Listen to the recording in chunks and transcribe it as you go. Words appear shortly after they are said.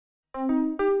Fanfare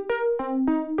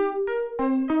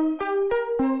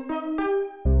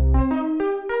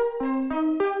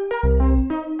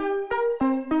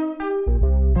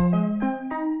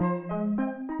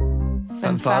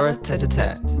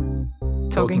tetatet,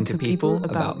 talking to people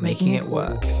about making it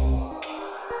work.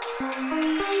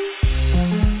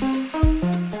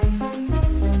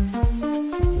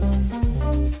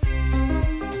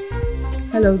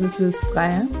 Hello, this is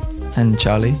Freya. And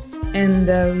Charlie. And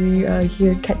we are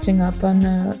here catching up on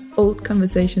an old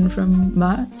conversation from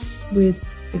March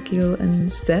with Akil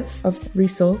and Seth of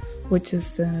Resolve, which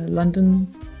is a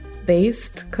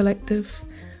London-based collective.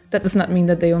 That does not mean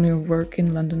that they only work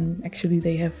in London. Actually,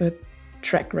 they have a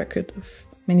track record of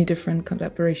many different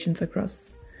collaborations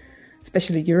across,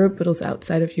 especially Europe, but also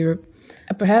outside of Europe.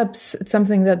 Perhaps it's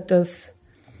something that does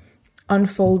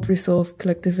unfold Resolve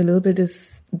Collective a little bit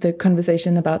is the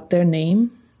conversation about their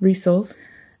name, Resolve.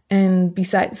 And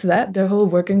besides that, their whole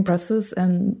working process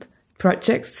and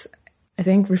projects, I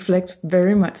think, reflect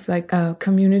very much like a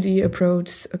community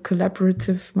approach, a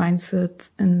collaborative mindset,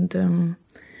 and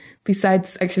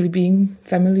besides actually being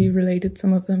family related,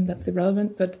 some of them, that's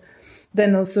irrelevant, but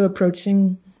then also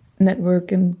approaching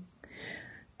network and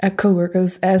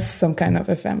co-workers as some kind of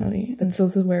a family. That's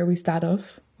also where we start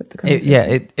off with the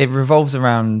conversation. It revolves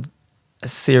around a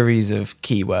series of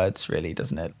keywords, really,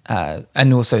 doesn't it?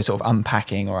 And also sort of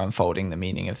unpacking or unfolding the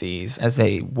meaning of these as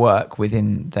they work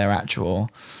within their actual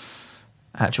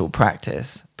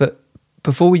practice. But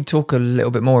before we talk a little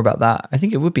bit more about that, I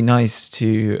think it would be nice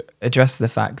to address the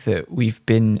fact that we've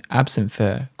been absent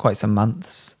for quite some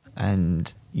months.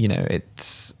 And, you know,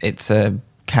 it's a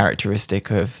characteristic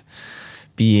of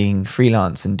being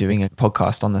freelance and doing a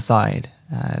podcast on the side.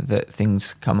 That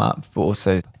things come up, but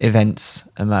also events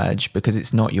emerge because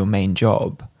it's not your main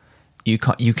job. You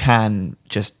can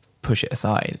just push it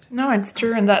aside. No, it's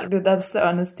true, and that's the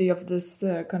honesty of this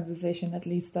conversation. At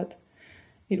least that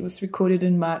it was recorded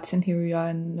in March, and here we are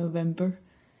in November.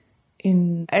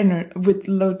 With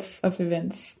loads of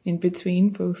events in between,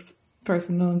 both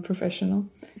personal and professional.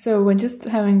 So when just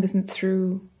having listened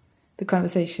through the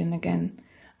conversation again,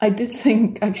 I did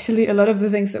think, actually, a lot of the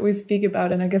things that we speak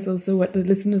about, and I guess also what the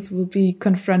listeners will be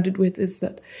confronted with, is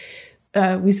that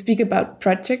we speak about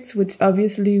projects, which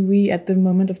obviously we, at the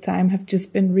moment of time, have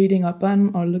just been reading up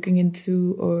on or looking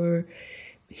into or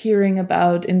hearing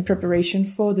about in preparation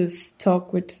for this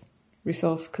talk with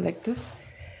Resolve Collective.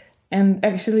 And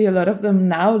actually, a lot of them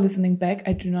now, listening back,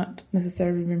 I do not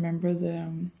necessarily remember the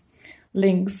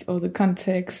links or the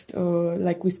context, or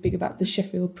like we speak about the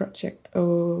Sheffield project,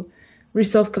 or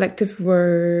Resolve Collective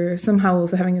were somehow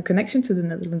also having a connection to the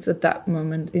Netherlands at that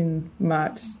moment in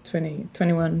March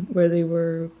 2021, where they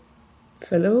were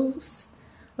fellows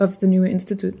of the New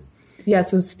Institute. Yeah,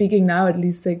 so speaking now, at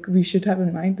least, like, we should have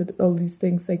in mind that all these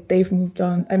things, like, they've moved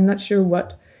on. I'm not sure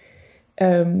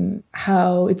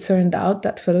how it turned out,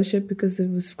 that fellowship, because it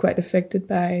was quite affected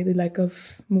by the lack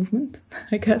of movement,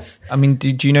 I guess. I mean,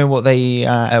 did you know what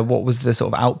what was the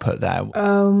sort of output there?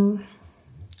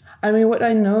 I mean, what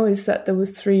I know is that there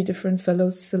was 3 different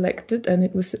fellows selected, and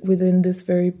it was within this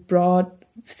very broad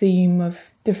theme of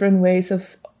different ways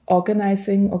of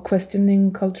organizing or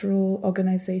questioning cultural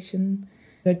organization.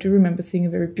 I do remember seeing a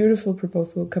very beautiful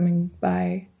proposal coming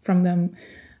by from them,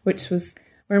 which was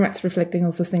very much reflecting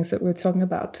also things that we're talking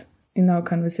about in our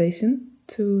conversation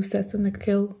to Seth and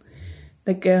Akil,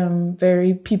 like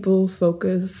very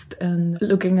people-focused and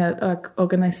looking at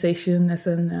organization as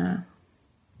an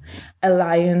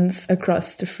alliance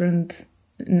across different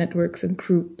networks and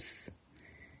groups,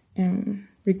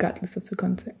 regardless of the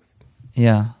context.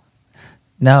 Yeah.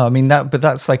 No, I mean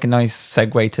that's like a nice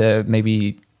segue to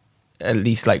maybe at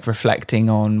least like reflecting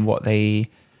on what they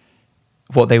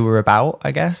were about,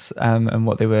 I guess, and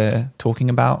what they were talking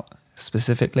about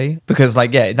specifically. Because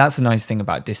like, yeah, that's a nice thing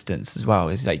about distance as well,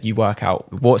 is like you work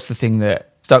out what's the thing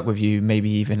that stuck with you, maybe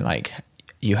even like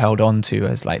you held on to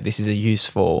as like, this is a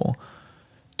useful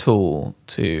tool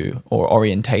or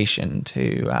orientation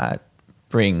to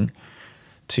bring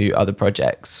to other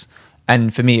projects.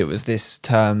 And for me, it was this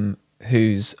term,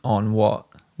 who's on what,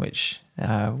 which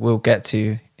we'll get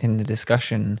to in the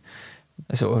discussion,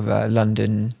 a sort of a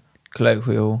London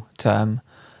colloquial term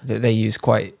that they use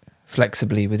quite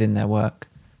flexibly within their work,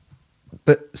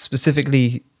 but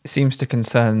specifically seems to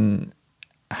concern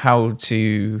how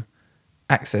to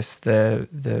access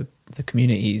the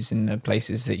communities in the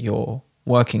places that you're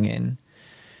working in,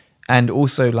 and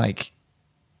also like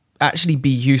actually be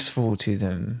useful to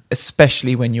them,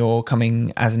 especially when you're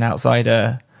coming as an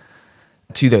outsider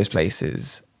to those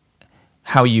places,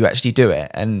 how you actually do it.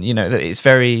 And you know that it's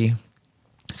very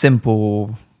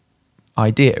simple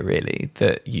idea, really,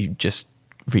 that you just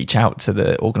reach out to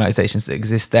the organizations that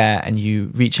exist there, and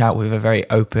you reach out with a very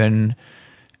open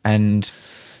and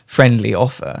friendly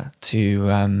offer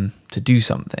to do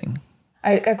something.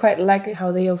 I quite like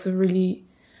how they also really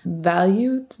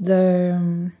valued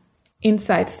the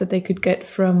insights that they could get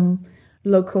from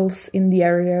locals in the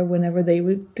area whenever they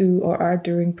would do or are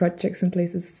doing projects in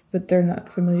places that they're not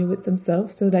familiar with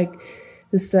themselves. So like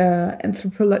this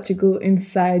anthropological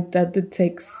insight that it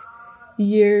takes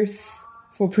years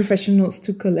for professionals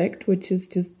to collect, which is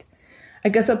just, I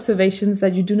guess, observations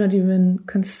that you do not even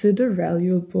consider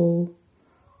valuable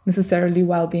necessarily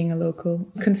while being a local.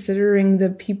 Considering the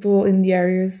people in the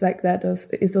areas like that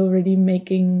is already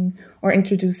making or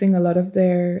introducing a lot of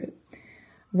their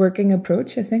working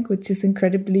approach, I think, which is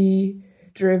incredibly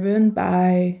driven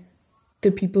by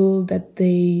the people that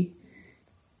they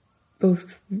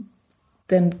both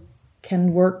then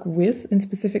can work with in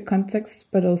specific contexts,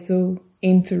 but also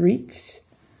aim to reach.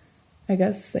 I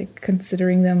guess, like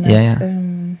considering them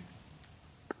as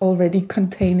already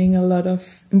containing a lot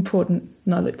of important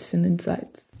knowledge and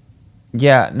insights.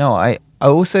 Yeah, no, I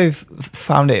also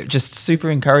found it just super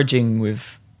encouraging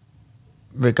with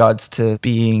regards to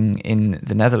being in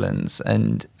the Netherlands.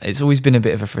 And it's always been a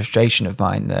bit of a frustration of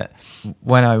mine that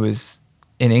when I was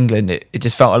in England, it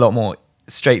just felt a lot more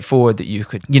straightforward that you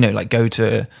could, like go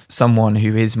to someone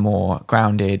who is more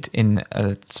grounded in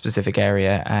a specific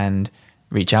area and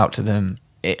reach out to them.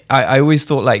 I always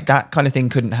thought like that kind of thing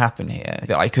couldn't happen here,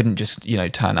 that I couldn't just,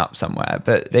 turn up somewhere.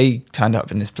 But they turned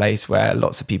up in this place where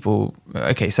lots of people,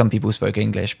 some people spoke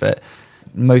English, but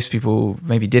most people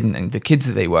maybe didn't. And the kids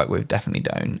that they work with definitely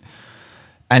don't.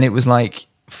 And it was like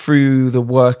through the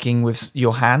working with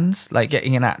your hands, like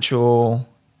getting an actual,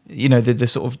 the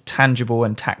sort of tangible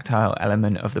and tactile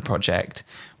element of the project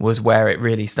was where it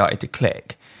really started to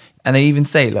click. And they even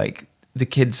say like the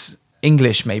kids'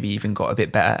 English maybe even got a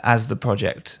bit better as the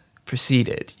project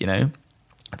proceeded,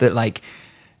 that like,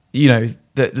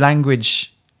 that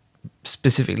language,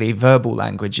 specifically verbal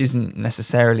language, isn't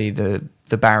necessarily the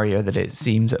barrier that it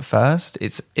seems at first.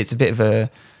 It's a bit of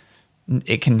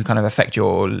it can kind of affect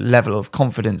your level of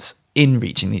confidence in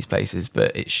reaching these places,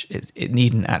 but it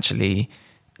needn't actually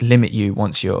limit you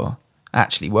once you're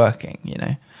actually working,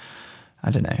 I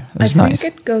don't know. It was nice. I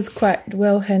think it goes quite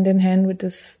well hand in hand with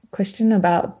this question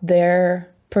about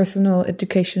their personal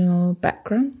educational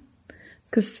background.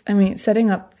 Because,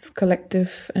 setting up this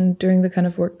collective and doing the kind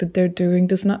of work that they're doing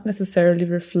does not necessarily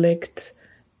reflect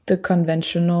the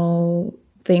conventional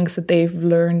things that they've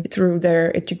learned through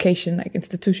their education, like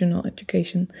institutional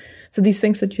education. So these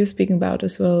things that you're speaking about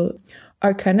as well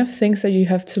are kind of things that you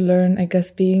have to learn, I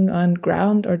guess, being on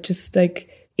ground or just like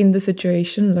in the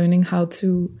situation, learning how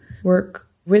to work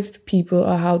with people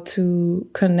or how to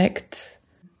connect.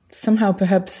 Somehow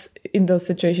perhaps in those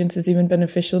situations it's even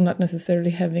beneficial not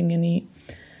necessarily having any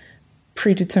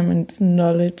predetermined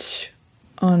knowledge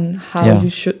on how you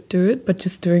should do it, but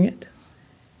just doing it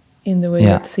in the way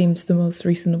that seems the most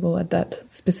reasonable at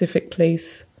that specific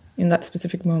place in that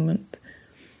specific moment.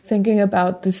 Thinking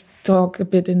about this talk a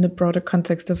bit in the broader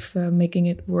context of making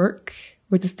it work,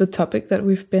 which is the topic that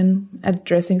we've been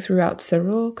addressing throughout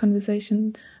several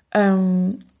conversations,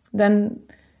 then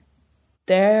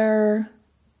their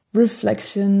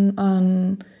reflection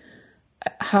on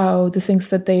how the things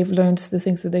that they've learned, the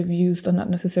things that they've used are not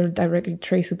necessarily directly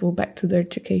traceable back to their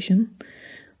education.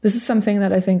 This is something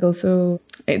that I think also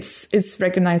it's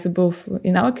recognizable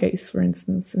in our case, for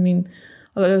instance.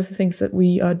 A lot of the things that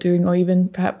we are doing, or even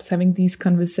perhaps having these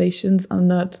conversations, are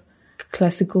not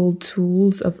classical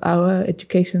tools of our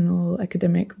educational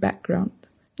academic background.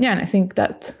 Yeah, and I think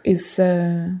that is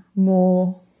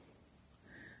more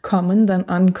common than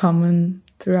uncommon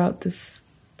throughout this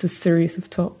series of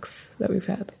talks that we've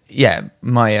had. Yeah,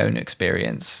 my own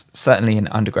experience, certainly in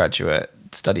undergraduate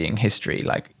studying history,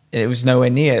 like it was nowhere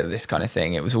near this kind of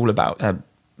thing. It was all about a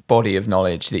body of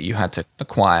knowledge that you had to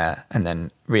acquire and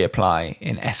then reapply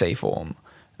in essay form.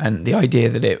 And the idea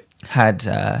that it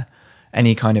had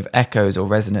any kind of echoes or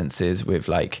resonances with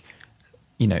like,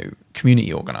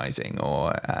 community organizing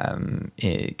or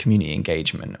community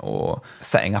engagement or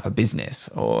setting up a business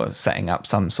or setting up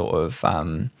some sort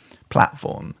of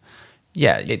platform.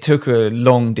 Yeah, it took a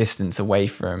long distance away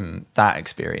from that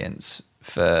experience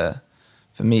for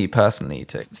me personally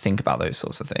to think about those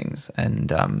sorts of things,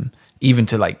 and even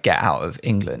to like get out of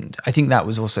England. I think that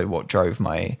was also what drove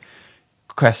my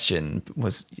question,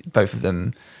 was both of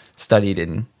them studied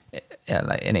in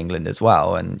England as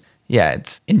well. And yeah,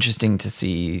 it's interesting to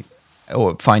see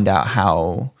or find out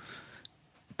how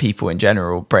people in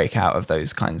general break out of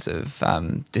those kinds of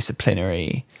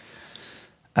disciplinary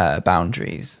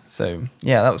boundaries. So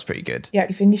yeah, that was pretty good. Yeah,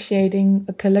 if initiating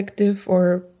a collective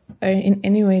or in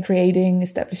any way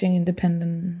establishing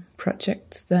independent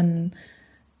projects, then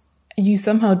you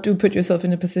somehow do put yourself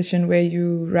in a position where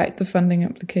you write the funding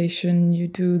application, you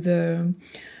do the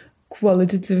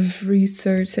qualitative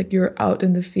research, like you're out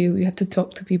in the field, you have to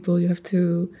talk to people, you have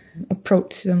to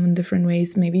approach them in different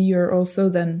ways. Maybe you're also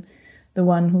then the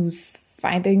one who's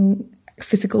finding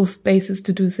physical spaces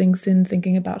to do things in,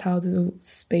 thinking about how the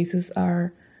spaces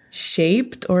are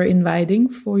shaped or inviting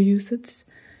for usage.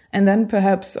 And then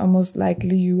perhaps almost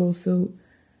likely you also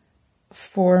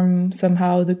form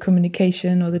somehow the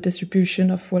communication or the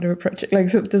distribution of whatever project. Like,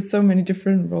 so there's so many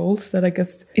different roles that I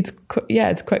guess it's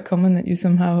quite common that you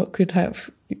somehow could have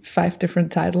 5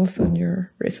 different titles on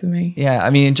your resume. Yeah, I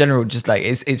mean, in general, just like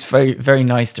it's very, very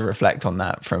nice to reflect on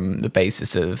that from the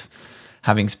basis of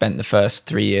having spent the first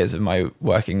 3 years of my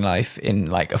working life in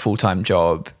like a full-time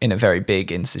job in a very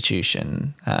big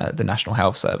institution, the National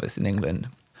Health Service in England,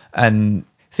 and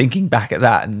thinking back at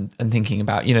that and thinking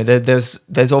about, you know,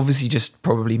 there's obviously just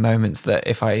probably moments that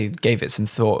if I gave it some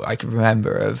thought, I could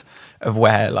remember of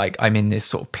where like I'm in this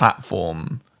sort of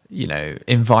platform, you know,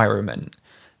 environment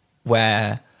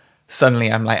where suddenly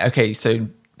I'm like, okay, so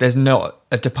there's not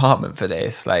a department for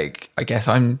this. Like, I guess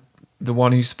I'm the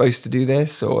one who's supposed to do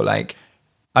this, or like,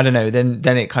 I don't know,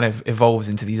 then it kind of evolves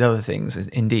into these other things.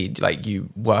 Indeed, like you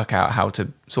work out how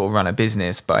to sort of run a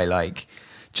business by like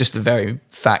just the very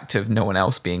fact of no one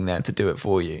else being there to do it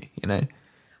for you, you know?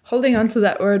 Holding on to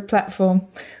that word platform,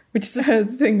 which is a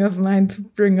thing of mine to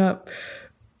bring up,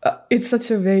 it's such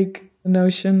a vague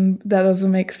notion that also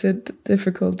makes it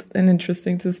difficult and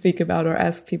interesting to speak about or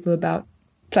ask people about.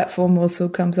 Platform also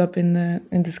comes up in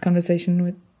this conversation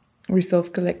with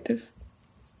Resolve Collective.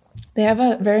 They have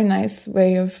a very nice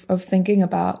way of thinking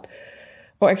about,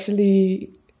 or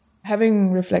actually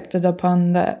having reflected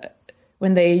upon that.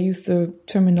 When they use the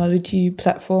terminology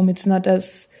platform, it's not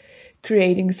as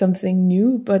creating something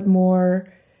new, but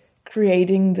more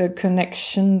creating the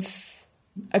connections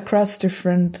across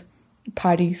different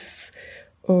parties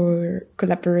or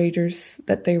collaborators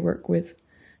that they work with.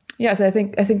 Yeah, so I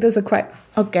think there's a quite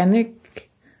organic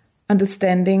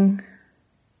understanding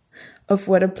of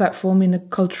what a platform in a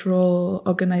cultural,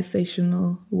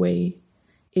 organizational way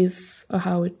is, or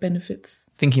how it benefits.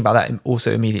 Thinking about that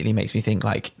also immediately makes me think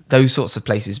like those sorts of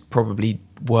places probably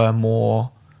were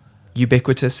more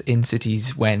ubiquitous in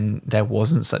cities when there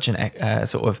wasn't such an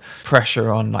sort of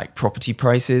pressure on like property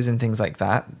prices and things like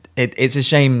that. It's a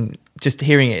shame just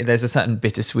hearing it. There's a certain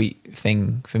bittersweet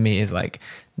thing for me is like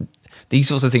these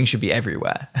sorts of things should be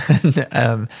everywhere.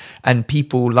 And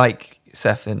people like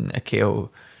Seth and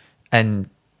Akil and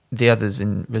the others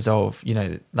in Resolve, you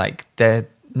know, like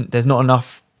there's not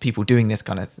enough people doing this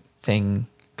kind of thing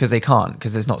because they can't,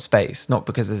 because there's not space, not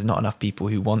because there's not enough people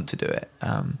who want to do it.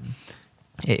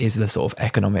 It is the sort of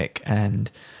economic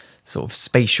and sort of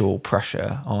spatial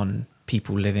pressure on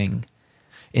people living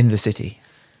in the city.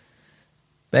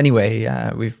 But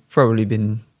anyway, we've probably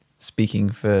been speaking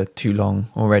for too long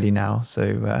already now.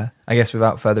 So I guess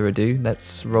without further ado,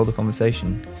 let's roll the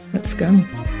conversation. Let's go.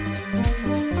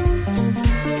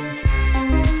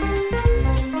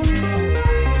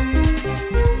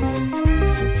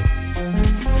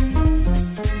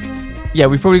 Yeah,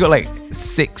 we've probably got like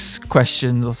 6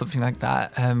 questions or something like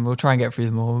that. We'll try and get through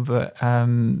them all. But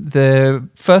the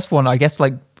first one, I guess,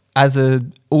 like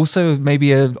also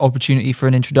maybe an opportunity for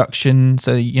an introduction,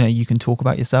 so you know you can talk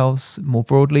about yourselves more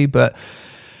broadly. But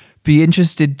be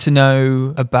interested to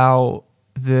know about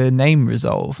the name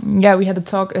Resolve. Yeah, we had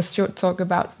a short talk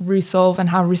about Resolve and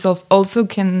how Resolve also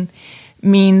can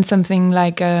mean something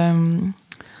like a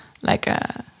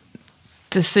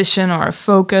decision or a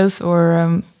focus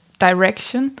or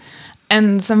direction,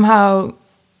 and somehow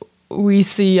we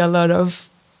see a lot of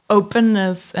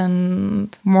openness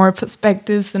and more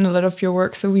perspectives in a lot of your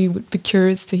work, so we would be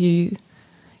curious to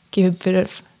give a bit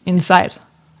of insight.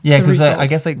 Yeah, because I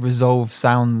guess like Resolve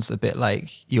sounds a bit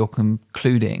like you're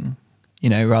concluding,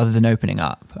 you know, rather than opening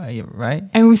up, right?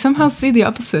 And we somehow see the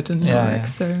opposite in your work. Yeah.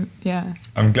 So yeah,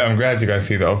 I'm glad you guys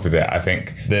see the opposite. I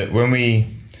think that when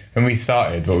we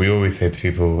started, what we always say to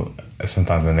people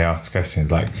sometimes when they ask questions,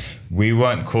 like, we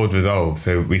weren't called Resolve,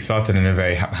 so we started in a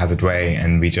very haphazard way,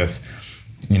 and we just,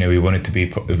 you know, we wanted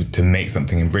to make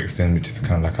something in Brixton, which is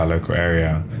kind of like our local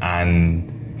area,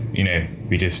 and you know,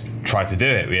 we just tried to do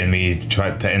it. We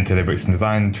tried to enter the Brixton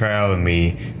Design Trail, and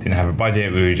we didn't have a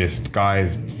budget. We were just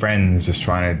guys, friends, just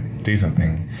trying to do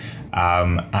something.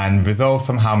 And Resolve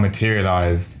somehow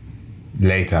materialized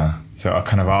later. So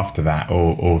kind of after that,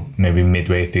 or maybe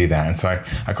midway through that. And so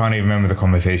I can't even remember the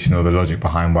conversation or the logic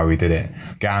behind why we did it.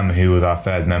 Gam, who was our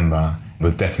third member,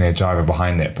 was definitely a driver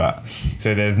behind it. But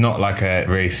so there's not like a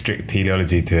very strict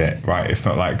teleology to it, right? It's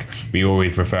not like we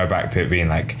always refer back to it being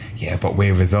like, yeah, but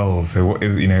we're Resolve. So what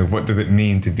is, what does it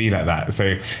mean to be like that?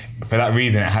 So for that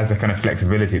reason, it has the kind of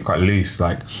flexibility. It's quite loose.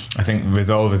 Like, I think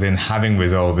Resolve is in having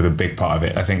Resolve is a big part of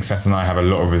it. I think Seth and I have a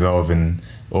lot of Resolve in,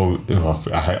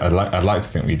 I'd like to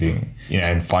think we do,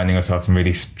 and finding ourselves in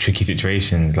really tricky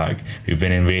situations. Like, we've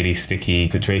been in really sticky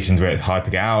situations where it's hard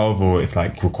to get out of, or it's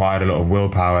like required a lot of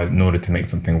willpower in order to make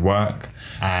something work.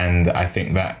 And I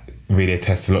think that really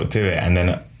attests a lot to it. And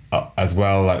then as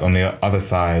well, like on the other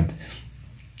side,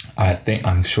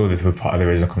 I'm sure this was part of the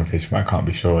original conversation, but I can't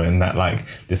be sure, in that like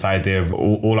this idea of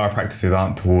all our practices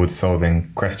aren't towards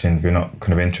solving questions. We're not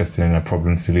kind of interested in a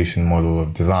problem solution model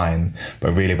of design,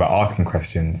 but really about asking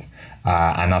questions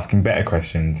and asking better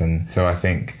questions. And so I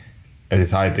think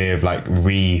this idea of like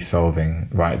re-solving,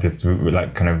 right, just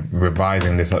like kind of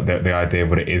revising this, like the idea of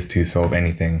what it is to solve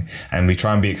anything. And we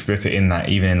try and be explicit in that,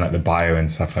 even in like the bio and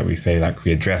stuff, like we say, like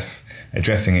we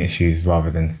addressing issues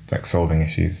rather than like solving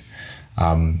issues.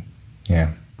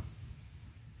 Yeah.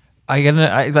 I get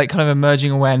like kind of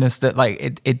emerging awareness that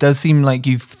like it does seem like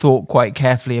you've thought quite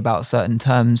carefully about certain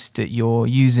terms that you're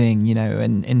using,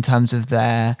 and in terms of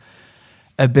their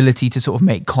ability to sort of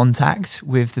make contact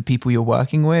with the people you're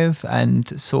working with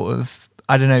and sort of,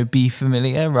 I don't know, be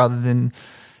familiar rather than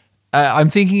I'm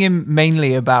thinking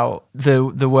mainly about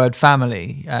the word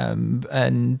family,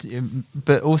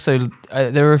 but also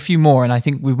there are a few more, and I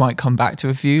think we might come back to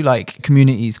a few. Like,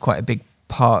 community is quite a big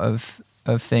part of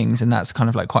things, and that's kind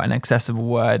of like quite an accessible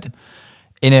word.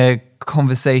 In a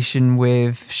conversation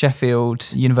with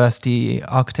Sheffield University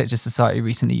Architecture Society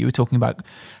recently, you were talking about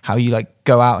how you like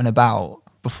go out and about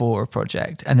before a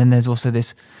project, and then there's also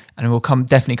this, and we'll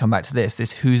definitely come back to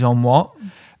this who's on what,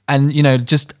 and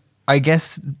just I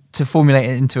guess to formulate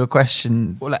it into a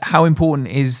question, like, how important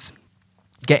is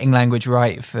getting language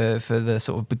right for the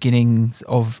sort of beginnings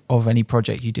of any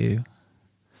project you do?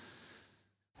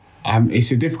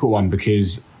 It's a difficult one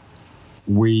because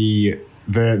the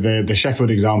Sheffield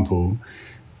example,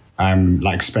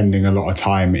 like spending a lot of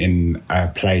time in a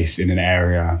place, in an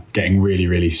area, getting really,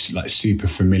 really like super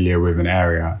familiar with an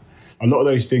area. A lot of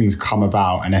those things come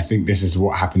about, and I think this is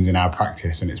what happens in our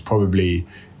practice, and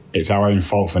it's our own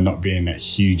fault for not being that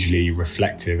hugely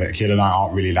reflective. Akil and I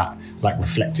aren't really that like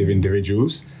reflective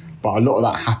individuals, but a lot of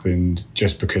that happened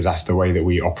just because that's the way that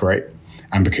we operate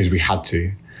and because we had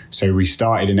to. So we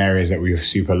started in areas that we were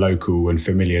super local and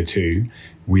familiar to.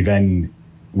 We then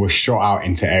were shot out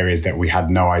into areas that we had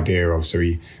no idea of. So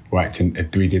we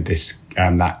did this,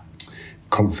 that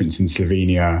conference in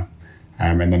Slovenia,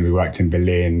 and then we worked in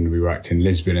Berlin, we worked in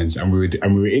Lisbon, and we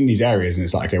were in these areas, and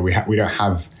it's like, okay, we don't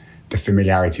have the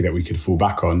familiarity that we could fall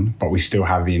back on, but we still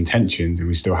have the intentions and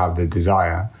we still have the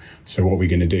desire. So what are we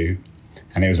going to do?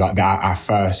 And it was like that. Our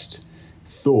first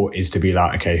thought is to be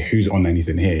like, okay, who's on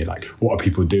anything here? Like, what are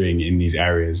people doing in these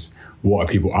areas? What are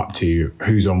people up to?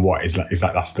 Who's on what? Is like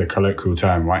that's the colloquial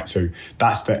term, right? So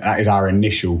that is our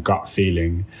initial gut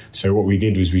feeling. So what we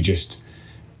did was we just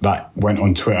like went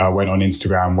on Twitter, went on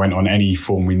Instagram, went on any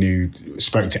form we knew,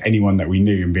 spoke to anyone that we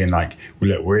knew, and being like,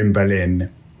 well, look, we're in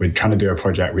Berlin. We're trying to do a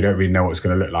project. We don't really know what it's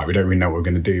going to look like. We don't really know what we're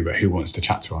going to do, but who wants to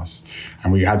chat to us?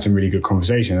 And we had some really good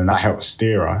conversation, and that helped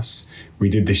steer us. We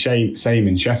did the same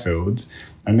in Sheffield.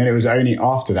 And then it was only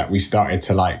after that we started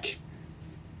to like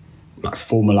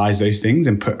formalize those things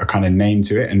and put a kind of name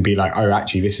to it and be like, oh,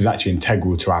 actually, this is actually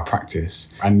integral to our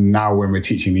practice. And now when we're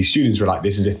teaching these students, we're like,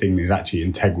 this is a thing that is actually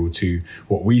integral to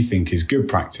what we think is good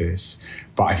practice.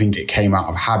 But I think it came out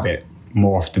of habit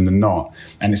more often than not.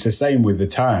 And it's the same with the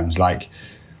terms. Like,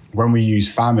 when we use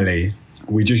family,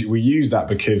 we use that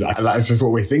because that's just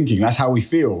what we're thinking. That's how we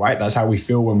feel, right? That's how we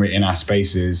feel when we're in our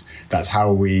spaces. That's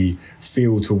how we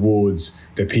feel towards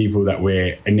the people that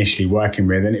we're initially working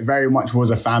with. And it very much was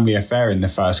a family affair in the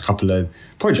first couple of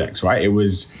projects, right?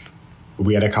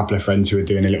 We had a couple of friends who were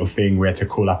doing a little thing. We had to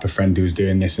call up a friend who was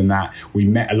doing this and that. We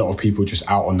met a lot of people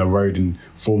just out on the road and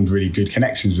formed really good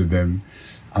connections with them.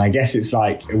 And I guess it's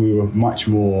like we were much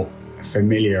more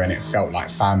familiar, and it felt like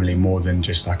family more than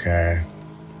just like a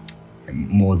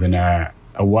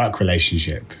work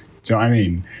relationship. Do you know what I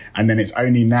mean? And then it's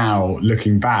only now,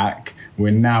 looking back,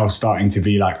 we're now starting to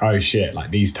be like, oh shit,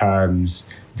 like these terms,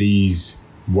 these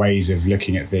ways of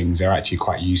looking at things are actually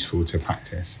quite useful to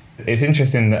practice. It's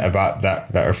interesting about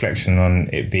that reflection on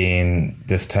it being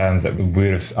just terms that we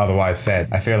would have otherwise said.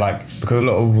 I feel like because a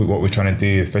lot of what we're trying to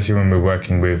do, especially when we're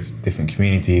working with different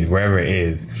communities, wherever it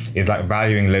is like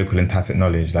valuing local and tacit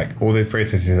knowledge. Like all those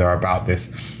processes are about this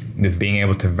being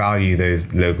able to value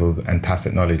those locals and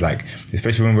tacit knowledge. Like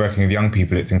especially when working with young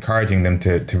people, it's encouraging them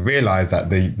to realize that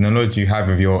the knowledge you have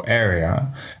of your area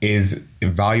is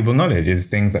valuable knowledge, is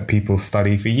things that people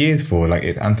study for years for. Like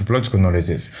it's anthropological knowledge,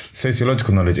 it's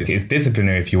sociological knowledge, it's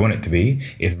disciplinary if you want it to be,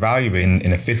 it's valuable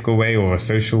in a fiscal way or a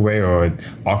social way or an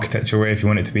architectural way if you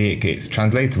want it to be. It's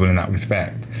translatable in that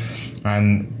respect.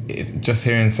 And it's just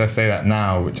hearing Seth say that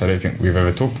now, which I don't think we've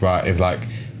ever talked about, is like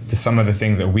just some of the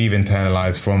things that we've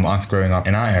internalized from us growing up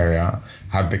in our area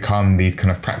have become these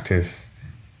kind of practice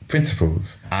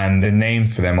principles, and the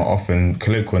names for them are often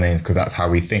colloquial names because that's how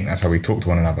we think, that's how we talk to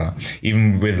one another.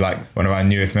 Even with like one of our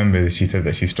newest members, she said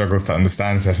that she struggles to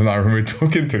understand stuff, and I remember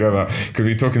talking together because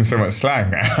we're talking so much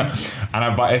slang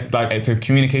but it's a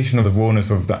communication of the rawness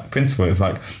of that principle. It's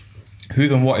like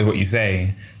who's on what is what you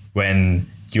say when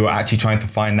you're actually trying to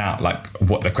find out like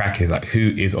what the crack is, like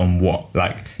who is on what.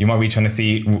 Like you might be trying to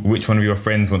see which one of your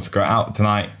friends wants to go out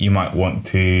tonight. You might want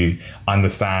to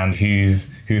understand who's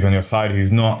on your side,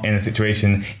 who's not in a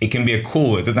situation. It can be a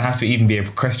call. It doesn't have to even be a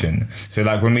question. So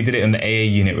like when we did it in the AA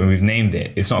unit, when we've named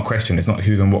it, it's not a question. It's not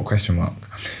who's on what question mark,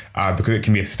 because it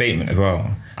can be a statement as well.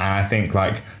 And I think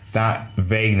like that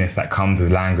vagueness that comes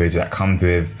with language, that comes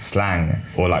with slang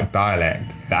or like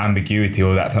dialect, the ambiguity,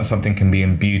 or that something can be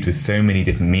imbued with so many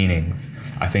different meanings,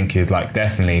 I think is like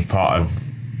definitely part of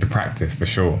the practice for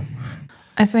sure.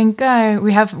 I think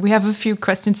we have a few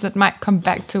questions that might come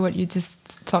back to what you just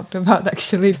talked about.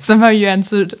 Actually, somehow you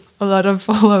answered a lot of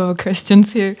all of our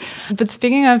questions here. But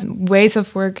speaking of ways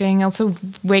of working, also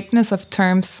vagueness of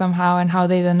terms somehow and how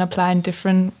they then apply in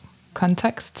different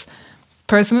contexts.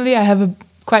 Personally, I have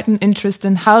quite an interest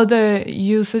in how the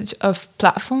usage of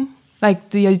platform,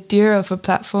 like the idea of a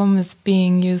platform, is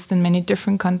being used in many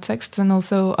different contexts and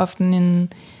also often in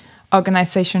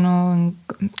organizational and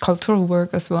cultural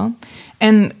work as well.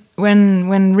 And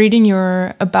when reading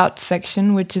your about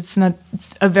section, which is not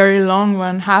a very long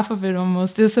one, half of it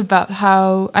almost is about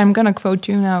how, I'm going to quote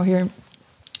you now here,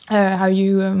 how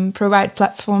you provide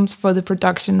platforms for the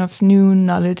production of new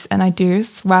knowledge and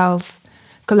ideas whilst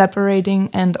collaborating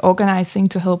and organizing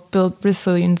to help build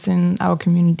resilience in our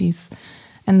communities.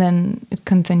 And then it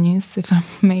continues, if I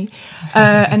may.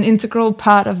 An integral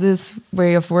part of this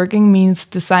way of working means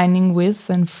designing with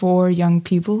and for young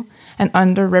people and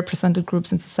underrepresented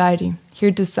groups in society.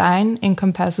 Here, design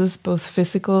encompasses both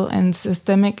physical and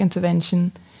systemic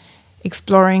intervention,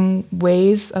 exploring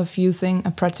ways of using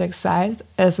a project site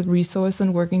as a resource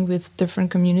and working with different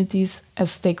communities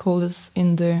as stakeholders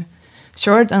in the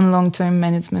short and long-term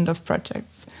management of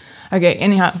projects. Okay,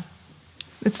 anyhow,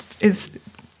 it's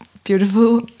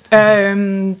beautiful.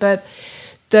 But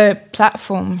the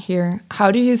platform here, how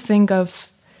do you think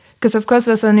of, because of course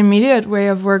there's an immediate way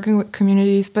of working with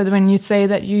communities, but when you say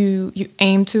that you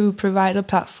aim to provide a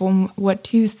platform, what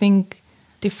do you think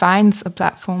defines a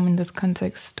platform in this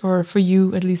context, or for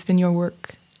you, at least in your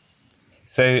work?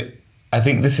 So I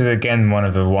think this is again one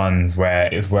of the ones where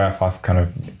it's worth us kind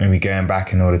of maybe going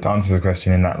back in order to answer the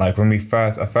question, in that like when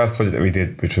our first project that we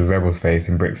did, which was Rebel Space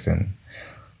in Brixton,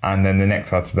 and then the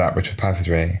next after that, which was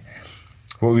Passageway,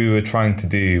 what we were trying to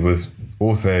do was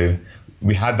also,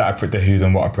 we had that approach, the who's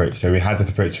and what approach. So we had this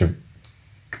approach of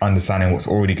understanding what's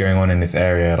already going on in this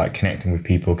area, like connecting with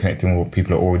people, connecting with what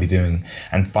people are already doing,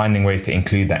 and finding ways to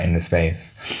include that in the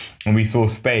space. And we saw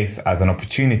space as an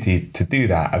opportunity to do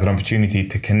that, as an opportunity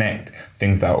to connect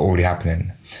things that are already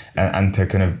happening, and to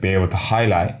kind of be able to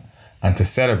highlight and to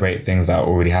celebrate things that are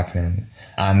already happening.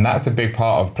 And that's a big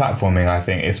part of platforming, I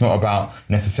think. It's not about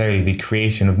necessarily the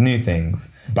creation of new things,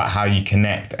 but how you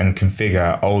connect and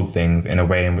configure old things in a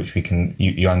way in which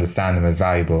you understand them as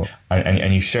valuable,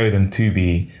 and you show them to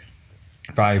be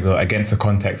valuable against a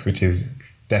context which is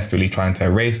desperately trying to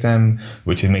erase them,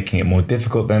 which is making it more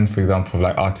difficult then, for example,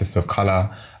 like artists of colour,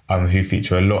 who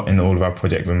feature a lot in all of our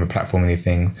projects when we're platforming these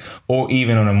things, or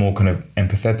even on a more kind of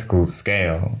empathetical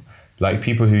scale, like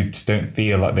people who just don't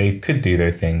feel like they could do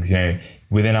those things, you know,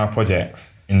 within our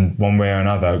projects. In one way or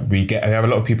another, we have a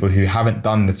lot of people who haven't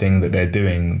done the thing that they're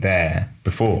doing there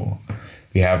before.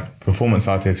 We have performance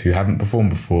artists who haven't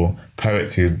performed before,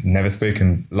 poets who've never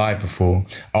spoken live before,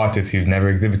 artists who've never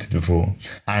exhibited before.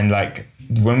 And like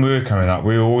when we were coming up,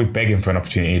 we were always begging for an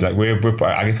opportunity. Like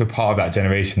I guess we're part of that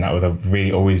generation that was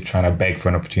really always trying to beg for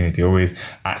an opportunity, always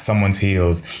at someone's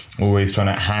heels, always trying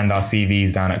to hand our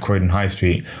CVs down at Croydon High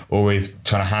Street, always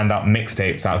trying to hand out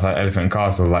mixtapes outside Elephant and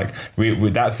Castle. Like we're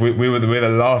the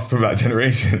last of that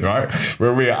generation, right?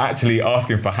 Where we are actually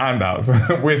asking for handouts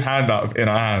with handouts in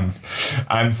our hands.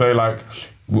 And so like,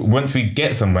 once we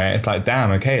get somewhere, it's like, damn,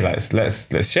 okay, let's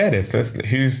share this.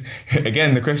 Who's,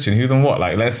 again, the question, who's on what?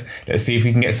 Like, let's see if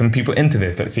we can get some people into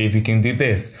this. Let's see if we can do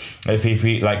this. Let's see if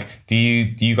we, like, do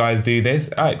you guys do this?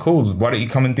 All right, cool. Why don't you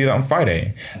come and do that on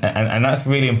Friday? And that's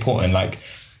really important. Like,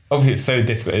 obviously it's so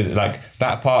difficult. Like,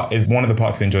 that part is one of the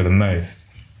parts we enjoy the most,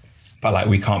 but like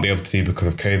we can't be able to do because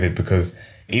of COVID, because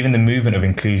even the movement of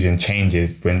inclusion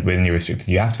changes when you're restricted.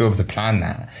 You have to be able to plan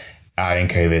that in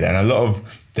COVID. And a lot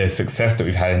of the success that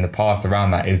we've had in the past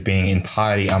around that is being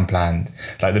entirely unplanned.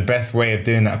 Like the best way of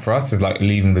doing that for us is like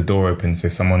leaving the door open so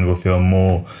someone will feel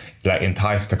more like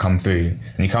enticed to come through.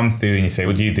 And you come through and you say,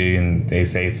 what do you do? And they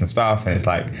say some stuff and it's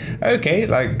like, okay,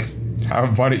 like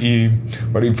why don't you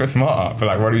put some art up? But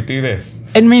like, why do you do this?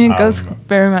 I mean, it goes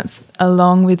very much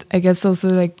along with, I guess, also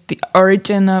like the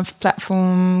origin of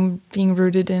platform being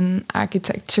rooted in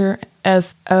architecture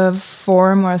as a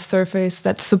form or a surface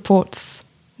that supports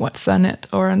what's on it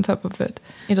or on top of it.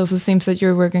 It also seems that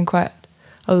you're working quite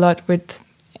a lot with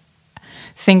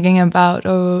thinking about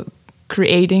or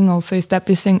creating, also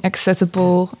establishing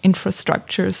accessible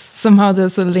infrastructures. Somehow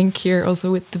there's a link here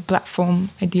also with the platform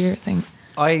idea thing.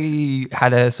 I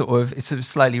had it's a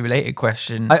slightly related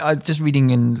question. I just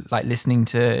reading and like listening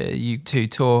to you two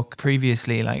talk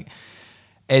previously, like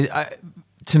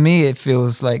to me it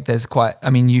feels like there's quite, I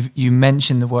mean, you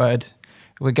mentioned the word,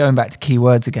 we're going back to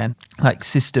keywords again, like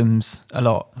systems a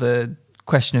lot, the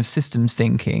question of systems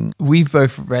thinking. We've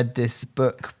both read this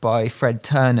book by Fred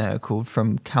Turner called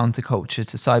From Counterculture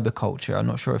to Cyberculture. I'm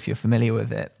not sure if you're familiar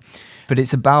with it, but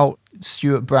it's about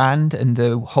Stuart Brand and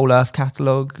the Whole Earth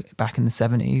catalogue back in the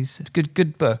 70s.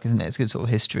 Good book, isn't it? It's a good sort of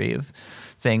history of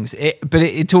things. But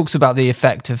it talks about the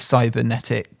effect of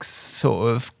cybernetics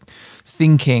sort of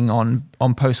thinking on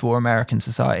post-war American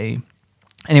society.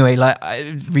 Anyway, like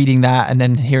reading that and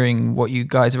then hearing what you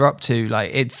guys are up to,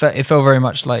 like it felt very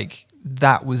much like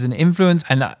that was an influence.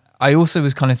 And I also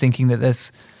was kind of thinking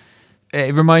that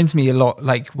it reminds me a lot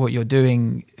like what you're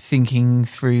doing, thinking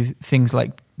through things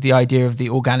like the idea of the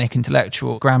organic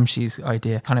intellectual, Gramsci's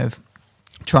idea, kind of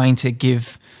trying to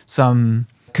give some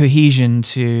cohesion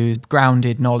to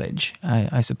grounded knowledge,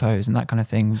 I suppose, and that kind of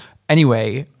thing.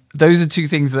 Anyway, those are two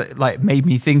things that like made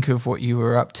me think of what you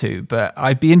were up to, but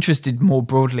I'd be interested more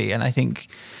broadly, and I think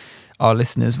our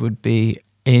listeners would be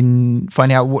in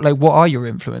finding out what are your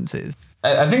influences.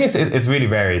 I think it's really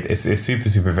varied. It's super,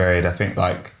 super varied. I think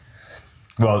like,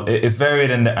 well, it's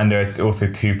varied and there are also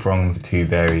two prongs, two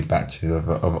varied batches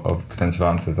of potential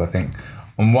answers. I think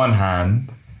on one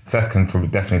hand, Seth can probably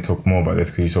definitely talk more about this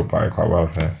because you talk about it quite well,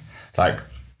 Seth. Like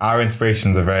our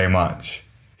inspirations are very much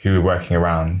who we're working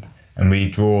around, and we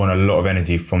draw on a lot of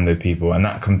energy from those people, and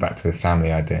that comes back to this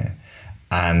family idea.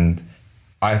 And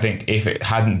I think if it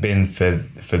hadn't been for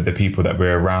the people that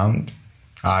we're around,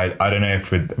 I don't know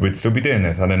if we'd still be doing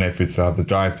this. I don't know if we'd still have the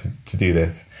drive to do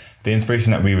this. The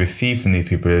inspiration that we receive from these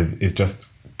people is just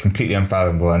completely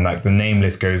unfathomable. And like the name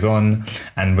list goes on.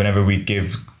 And whenever we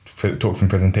give talks and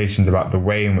presentations about the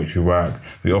way in which we work,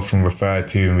 we often refer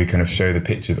to and we kind of show the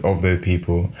pictures of those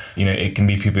people. You know, it can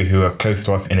be people who are close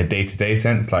to us in a day-to-day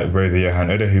sense, like Rosa Johan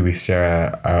Udder, who we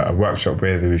share a workshop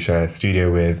with, who we share a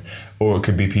studio with, or it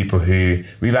could be people who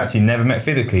we've actually never met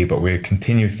physically, but we're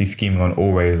continuously scheming on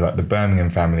always, like the Birmingham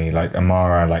family, like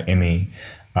Amara, like Imi,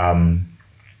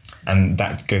 and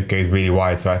that goes really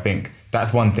wide. So I think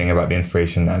that's one thing about the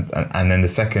inspiration. And then the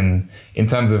second, in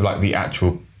terms of like the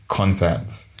actual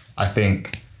concepts, I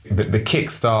think the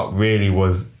kickstart really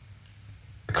was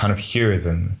a kind of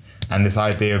heurism and this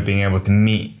idea of being able to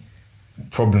meet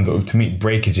problems or to meet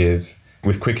breakages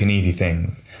with quick and easy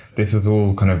things. This was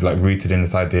all kind of like rooted in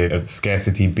this idea of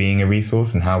scarcity being a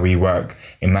resource and how we work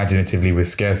imaginatively with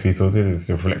scarce resources. It's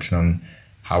a reflection on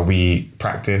how we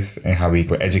practice and how we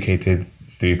were educated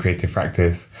through creative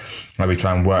practice. Like we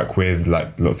try and work with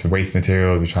like lots of waste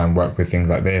materials, we try and work with things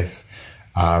like this.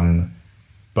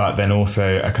 But then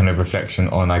also a kind of reflection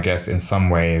on, I guess, in some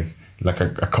ways, like a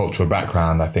cultural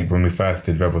background. I think when we first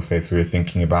did Rebel Space, we were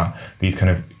thinking about these kind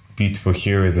of beautiful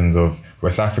heurisms of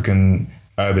West African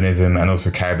urbanism and also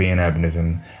Caribbean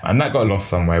urbanism. And that got lost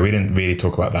somewhere. We didn't really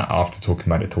talk about that after talking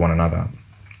about it to one another.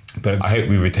 But I hope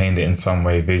we retained it in some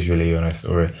way visually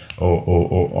or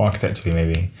architecturally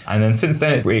maybe. And then since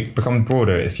then it becomes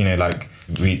broader. It's, you know, like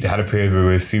We had a period where we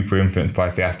were super influenced by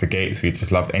Theaster Gates. We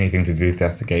just loved anything to do with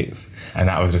Theaster Gates, and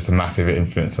that was just a massive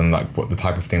influence on like what the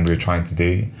type of thing we were trying to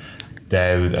do.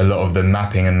 There was a lot of the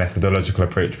mapping and methodological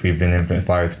approach we've been influenced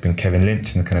by. It's been Kevin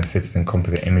Lynch and the kind of citizen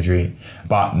composite imagery,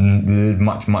 but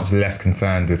much less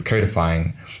concerned with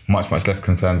codifying, much less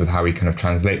concerned with how we kind of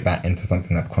translate that into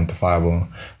something that's quantifiable,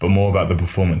 but more about the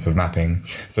performance of mapping.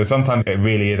 So sometimes it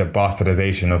really is a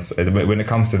bastardization of, when it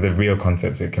comes to the real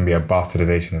concepts, it can be a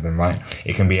bastardization of them, right?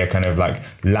 It can be a kind of like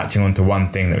latching onto one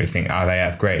thing that we think,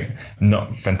 that's great,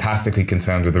 not fantastically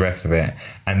concerned with the rest of it,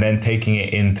 and then taking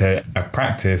it into a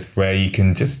practice where you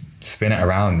can just spin it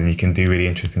around and you can do really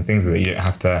interesting things with it. You don't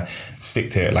have to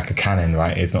stick to it like a canon,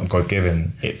 right? It's not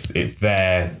God-given. It's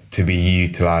there to be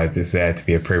utilized. It's there to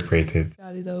be appropriated.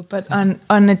 But on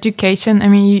education, I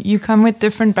mean, you come with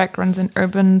different backgrounds in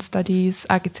urban studies,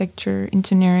 architecture,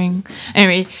 engineering.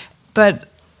 Anyway, but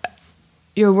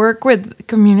your work with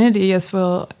community as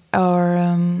well,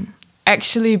 or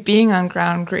actually being on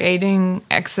ground, creating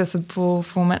accessible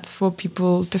formats for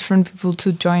people, different people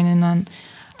to join in on.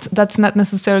 That's not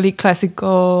necessarily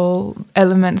classical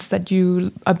elements that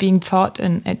you are being taught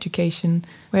in education.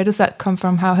 Where does that come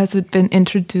from? How has it been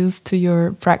introduced to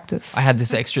your practice? I had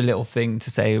this extra little thing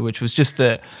to say, which was just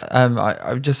that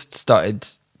I've just started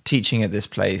teaching at this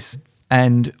place,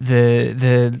 and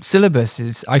the syllabus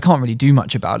is, I can't really do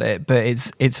much about it, but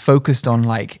it's focused on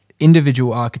like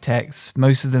individual architects.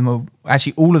 Most of them are,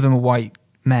 actually all of them are white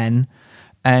men.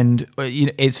 And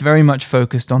it's very much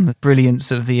focused on the brilliance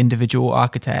of the individual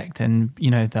architect, and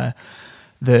the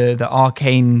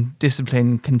arcane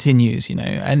discipline continues.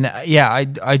 And I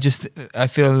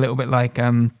feel a little bit like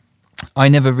I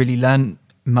never really learned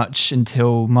much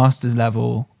until master's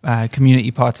level. Community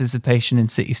participation in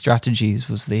city strategies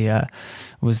was the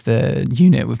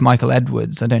unit with Michael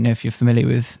Edwards. I don't know if you're familiar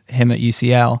with him at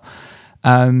UCL.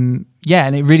 And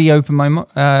it really opened my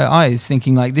eyes,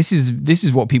 thinking like this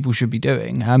is what people should be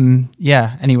doing.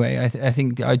 Anyway, I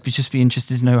think I'd just be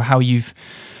interested to know how you've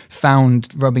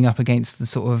found rubbing up against the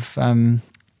sort of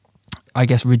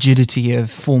rigidity of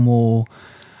formal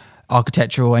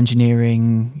architectural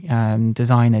engineering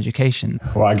design education.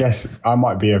 Well, I guess I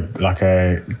might be a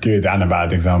good and a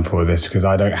bad example of this, because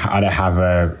I don't have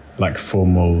a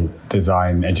formal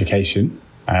design education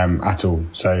at all.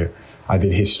 So I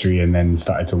did history and then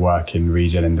started to work in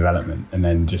regen and development, and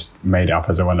then just made it up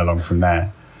as I went along from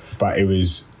there. But it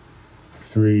was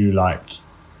through the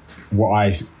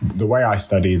way I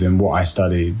studied and what I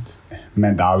studied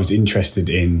meant that I was interested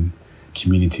in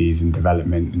communities and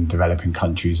development and developing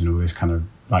countries and all this kind of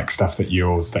stuff that you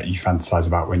fantasize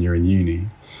about when you're in uni.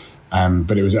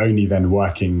 But it was only then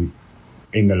working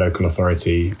in the local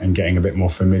authority and getting a bit more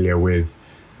familiar with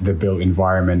the built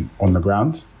environment on the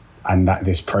ground, and that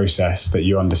this process that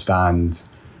you understand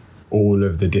all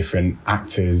of the different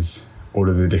actors, all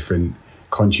of the different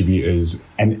contributors,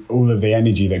 and all of the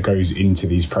energy that goes into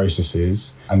these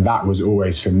processes. And that was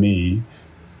always, for me,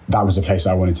 that was the place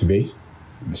I wanted to be.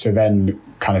 So then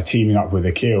kind of teaming up with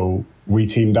Akil, we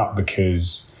teamed up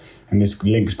because, and this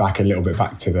links back a little bit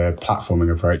back to the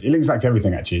platforming approach. It links back to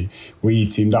everything, actually. We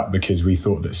teamed up because we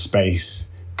thought that space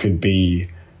could be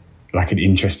an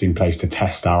interesting place to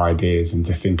test our ideas and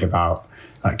to think about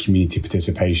community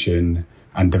participation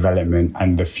and development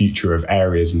and the future of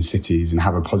areas and cities, and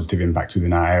have a positive impact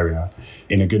within our area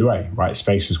in a good way, right?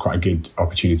 Space was quite a good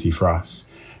opportunity for us.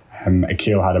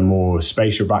 Akil had a more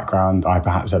spatial background. I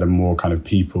perhaps had a more kind of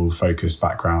people-focused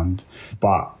background.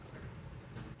 But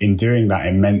in doing that,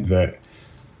 it meant that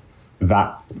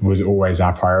was always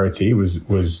our priority,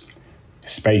 was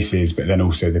spaces, but then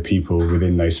also the people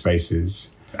within those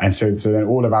spaces. And so then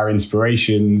all of our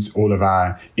inspirations, all of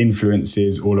our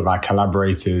influences, all of our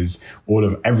collaborators, all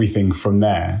of everything from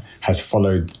there has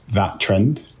followed that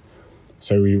trend.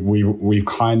 So we've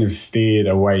kind of steered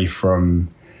away from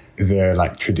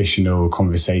the traditional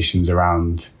conversations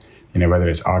around, whether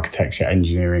it's architecture,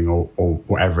 engineering, or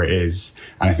whatever it is.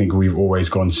 And I think we've always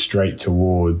gone straight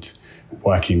toward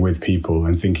working with people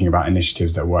and thinking about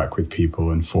initiatives that work with people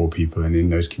and for people and in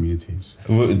those communities.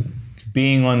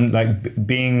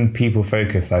 Being people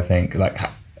focused, I think like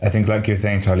you're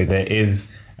saying, Charlie, there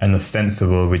is an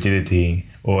ostensible rigidity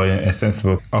or an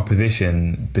ostensible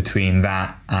opposition between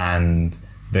that and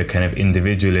the kind of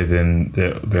individualism,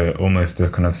 the almost the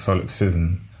kind of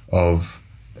solipsism of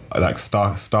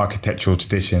star architectural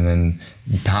tradition, and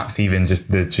perhaps even just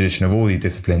the tradition of all these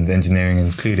disciplines, engineering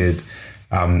included,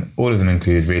 All of them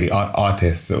included really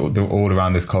artists, all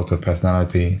around this cult of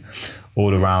personality,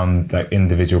 all around like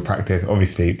individual practice.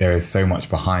 Obviously, there is so much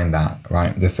behind that,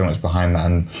 right? There's so much behind that.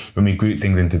 And when we group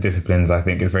things into disciplines, I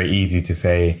think it's very easy to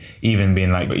say, even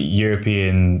being like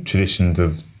European traditions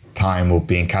of time or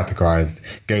being categorized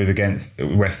goes against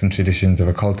Western traditions of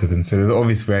occultism. So there's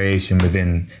obvious variation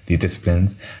within these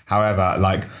disciplines. However,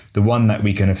 like the one that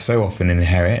we kind of so often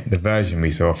inherit, the version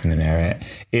we so often inherit,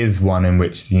 is one in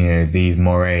which, you know, these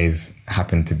mores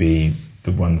happen to be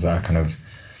the ones that are kind of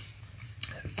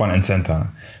front and center.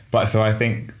 But so I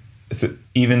think, so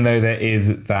even though there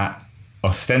is that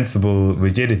ostensible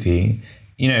rigidity,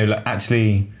 you know, like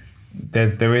actually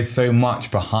there is so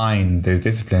much behind those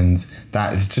disciplines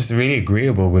that it's just really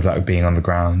agreeable with like being on the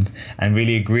ground, and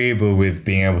really agreeable with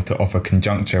being able to offer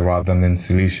conjuncture rather than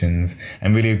solutions,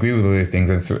 and really agree with all those things.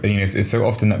 And so, you know, it's so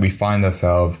often that we find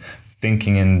ourselves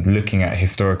thinking and looking at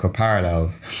historical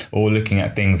parallels, or looking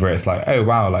at things where it's like, oh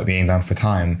wow, like being down for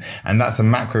time. And that's a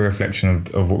macro reflection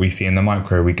of what we see in the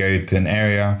micro. We go to an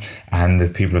area and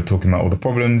there's people are talking about all the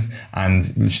problems, and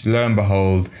lo and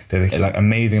behold, there's like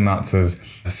amazing amounts of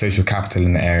social capital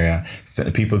in the area.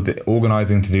 People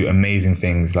organizing to do amazing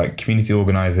things, like community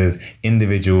organizers,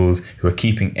 individuals who are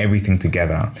keeping everything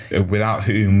together, without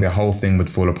whom the whole thing would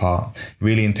fall apart.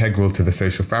 Really integral to the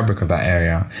social fabric of that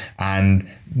area. And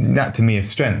that to me is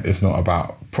strength. It's not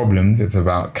about problems, it's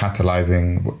about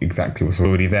catalyzing exactly what's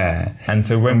already there. And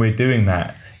so when we're doing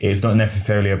that, it's not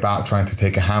necessarily about trying to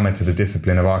take a hammer to the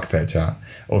discipline of architecture,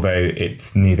 although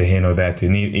it's neither here nor there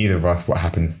to either of us what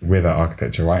happens with our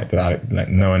architecture, right? That, like,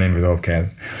 no one in Resolve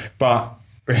cares. But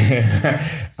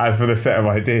as for the set of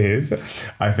ideas,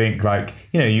 I think, like,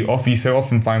 you know, you so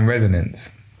often find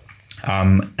resonance.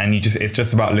 And it's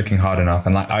just about looking hard enough.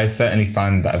 And like, I certainly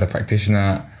find that as a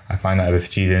practitioner, I find that as a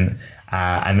student,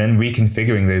 and then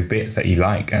reconfiguring those bits that you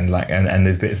like, and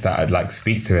those bits that I'd like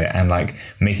speak to it, and like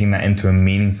making that into a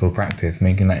meaningful practice,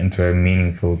 making that into a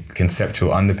meaningful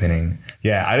conceptual underpinning.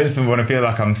 Yeah, I don't want to feel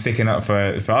like I'm sticking up for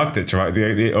architecture, right?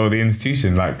 Or the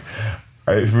institution. Like,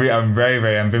 I'm very,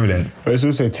 very ambivalent. But it's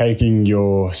also taking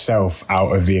yourself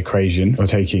out of the equation, or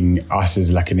taking us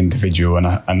as like an individual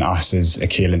and us as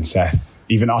Akil and Seth,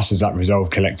 even us as that Resolve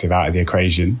collective out of the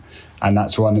equation. And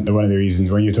that's one of the reasons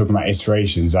when you're talking about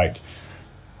iterations, like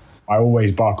I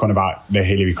always bark on about the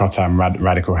Hilary Cottam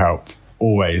radical help.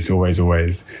 Always, always,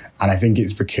 always. And I think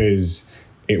it's because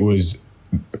it was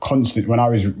constant. When I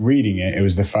was reading it, it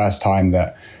was the first time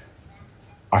that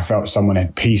I felt someone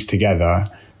had pieced together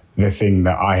the thing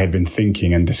that I had been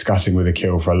thinking and discussing with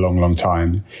Akil for a long, long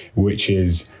time, which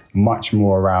is much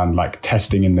more around like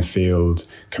testing in the field,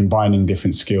 combining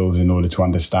different skills in order to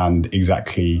understand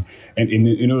exactly, and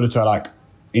in order to like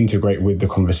integrate with the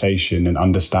conversation and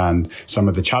understand some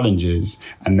of the challenges,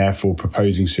 and therefore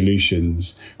proposing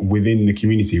solutions within the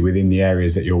community, within the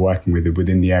areas that you're working with,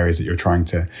 within the areas that you're trying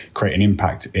to create an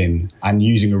impact in, and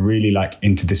using a really like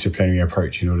interdisciplinary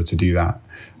approach in order to do that,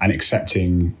 and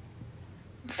accepting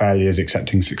failures,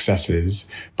 accepting successes,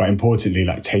 but importantly,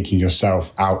 like taking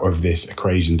yourself out of this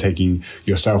equation, taking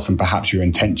yourself and perhaps your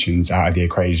intentions out of the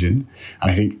equation.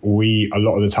 And I think a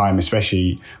lot of the time,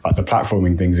 especially like the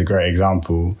platforming thing's a great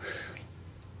example,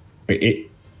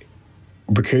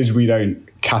 because we don't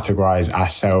categorize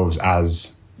ourselves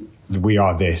as we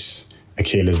are this,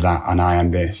 Akil is that, and I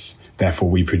am this, therefore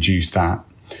we produce that.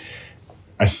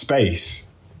 A space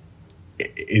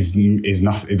is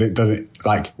nothing. It doesn't,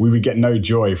 like, we would get no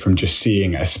joy from just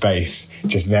seeing a space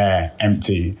just there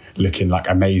empty, looking like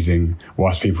amazing,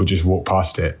 whilst people just walk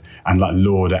past it and like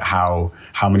laud at how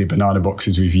many banana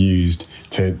boxes we've used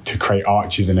to create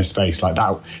arches in a space like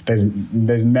that.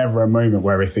 There's never a moment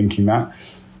where we're thinking that,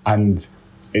 and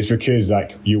it's because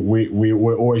like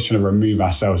we're always trying to remove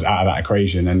ourselves out of that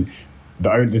equation. And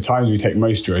the times we take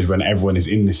most joy is when everyone is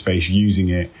in the space, using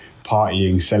it,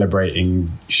 partying,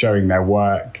 celebrating, showing their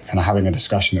work, kind of having a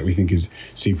discussion that we think is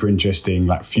super interesting,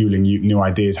 like fueling new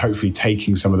ideas, hopefully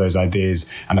taking some of those ideas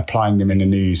and applying them in a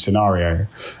new scenario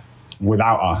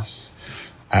without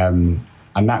us. And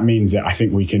that means that I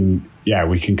think we can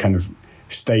kind of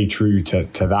stay true to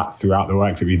that throughout the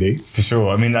work that we do. For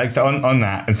sure. I mean, like on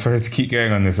that, and sorry to keep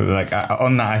going on this, like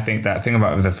on that, I think that thing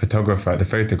about the photographer, the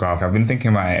photograph, I've been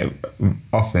thinking about it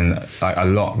often, like a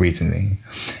lot recently,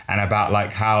 and about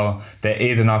like how there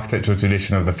is an architectural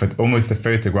tradition of almost the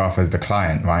photograph as the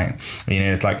client, right? You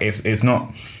know, it's like it's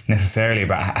not necessarily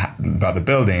about the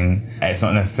building. It's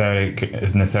not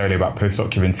necessarily about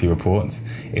post-occupancy reports.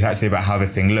 It's actually about how the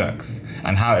thing looks,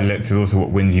 and how it looks is also what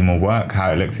wins you more work.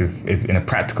 How it looks is in a a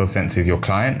practical sense is your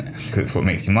client, because it's what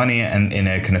makes you money, and in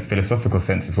a kind of philosophical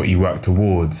sense is what you work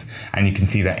towards. And you can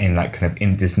see that in like kind of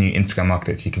in this new Instagram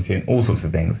architecture, you can see it in all sorts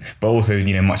of things, but also,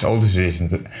 you know, much older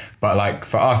traditions. But like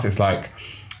for us, it's like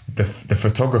the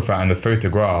photographer and the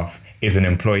photograph is an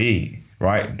employee.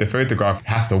 Right, the photograph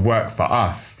has to work for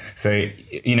us. So,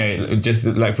 you know, just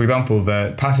like, for example,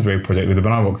 the Passageway project with the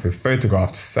banana boxes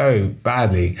photographed so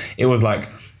badly. It was like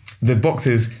the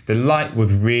boxes, the light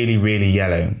was really, really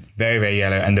yellow, very, very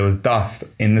yellow. And there was dust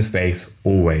in the space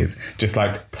always, just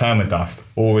like perma-dust,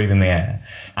 always in the air.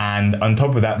 And on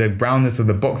top of that, the brownness of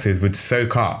the boxes would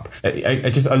soak up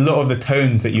just a lot of the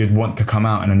tones that you'd want to come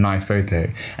out in a nice photo.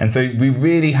 And so we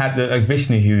really had like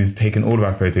Vishnu, who's taken all of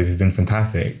our photos, has been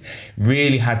fantastic,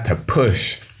 really had to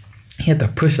push. He had to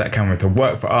push that camera to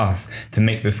work for us to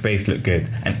make the space look good.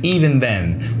 And even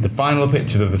then, the final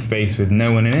pictures of the space with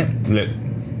no one in it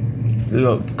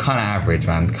look kind of average,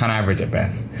 man, kind of average at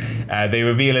best. They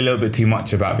reveal a little bit too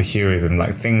much about the heroism,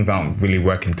 like things aren't really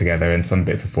working together and some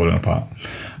bits are falling apart.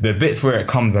 The bits where it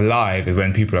comes alive is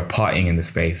when people are partying in the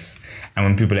space, and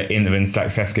when people are in the, when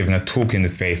like Seth's giving a talk in the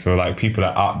space, or like people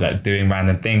are up like doing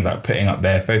random things, like putting up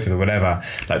their photos or whatever.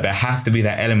 Like there has to be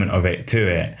that element of it to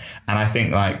it. And I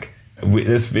think like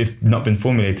this, it's not been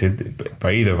formulated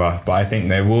by either of us, but I think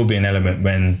there will be an element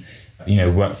when, you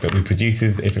know, work that we produce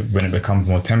is when it becomes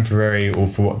more temporary, or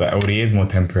for what that already is more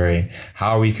temporary,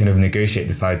 how we kind of negotiate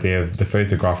this idea of the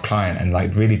photograph client and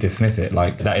like really dismiss it.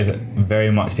 Like that is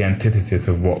very much the antithesis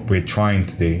of what we're trying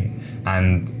to do.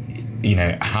 And, you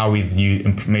know, how we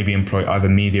maybe employ other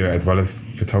media as well as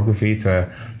photography to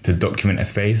document a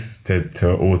space,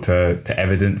 to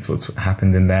evidence what's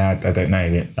happened in there. I don't know.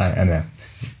 I don't know.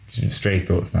 Stray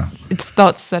thoughts now. It's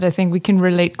thoughts that I think we can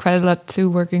relate quite a lot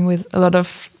to, working with a lot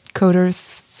of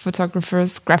coders,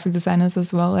 photographers, graphic designers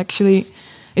as well. Actually,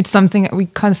 it's something that we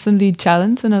constantly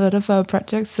challenge in a lot of our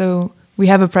projects. So we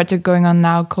have a project going on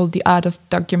now called The Art of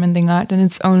Documenting Art, and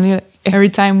it's only every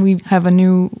time we have a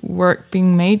new work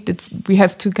being made, we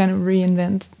have to kind of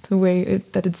reinvent the way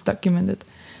that it's documented.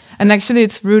 And actually,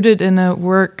 it's rooted in a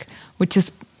work which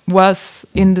was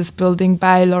in this building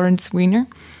by Lawrence Weiner.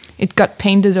 It got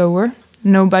painted over.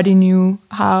 Nobody knew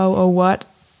how or what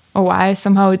or why.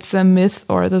 Somehow it's a myth,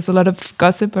 or there's a lot of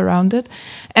gossip around it.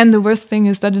 And the worst thing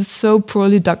is that it's so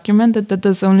poorly documented that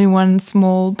there's only one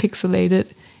small pixelated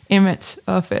image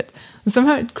of it. And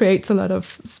somehow it creates a lot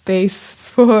of space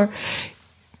for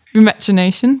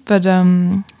imagination. But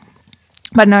no,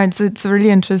 it's a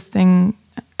really interesting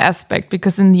aspect,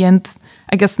 because in the end,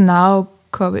 I guess now,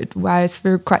 COVID-wise,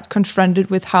 we're quite confronted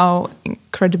with how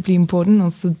incredibly important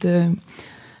also the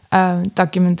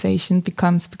documentation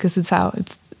becomes, because it's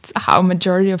how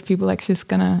majority of people actually is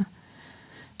gonna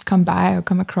come by or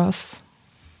come across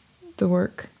the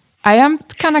work. I am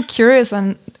kind of curious,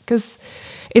 and because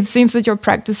it seems that your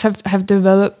practice have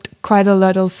developed quite a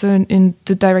lot also in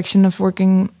the direction of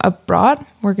working abroad,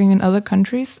 working in other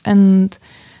countries, and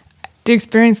do you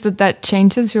experience that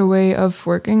changes your way of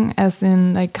working? As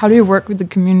in, like, how do you work with the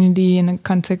community in a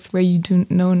context where you do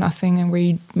know nothing and where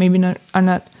you maybe are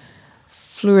not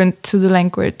fluent to the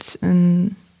language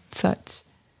and such?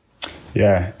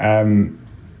 Yeah,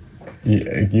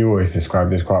 you always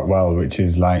describe this quite well, which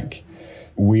is like,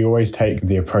 we always take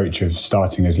the approach of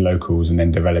starting as locals and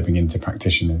then developing into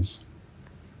practitioners.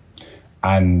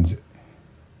 And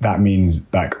that means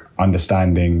like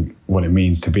understanding what it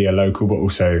means to be a local, but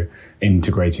also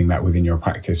integrating that within your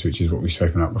practice, which is what we've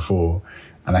spoken about before.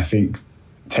 And I think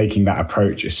taking that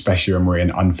approach, especially when we're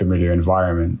in unfamiliar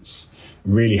environments,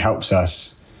 really helps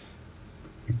us.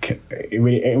 It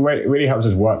really helps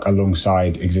us work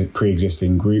alongside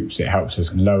pre-existing groups. It helps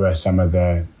us lower some of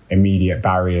the immediate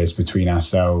barriers between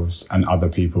ourselves and other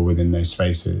people within those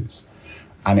spaces.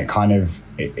 And it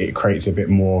creates a bit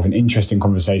more of an interesting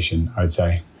conversation, I would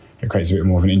say. It creates a bit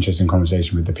more of an interesting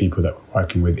conversation with the people that we're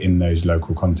working with in those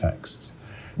local contexts.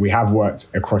 We have worked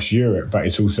across Europe, but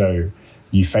it's also,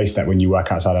 you face that when you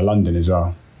work outside of London as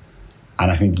well. And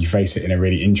I think you face it in a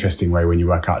really interesting way when you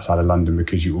work outside of London,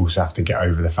 because you also have to get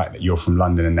over the fact that you're from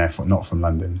London and therefore not from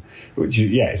London, which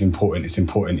is, it's important. It's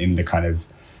important in the kind of,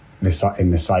 in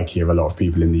the psyche of a lot of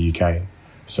people in the UK.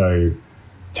 So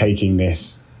taking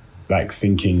this, like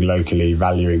thinking locally,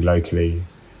 valuing locally,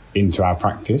 into our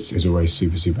practice is always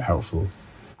super, super helpful.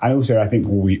 And also, I think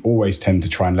we always tend to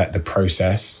try and let the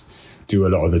process do a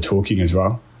lot of the talking as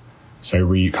well. So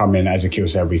we come in, as Akil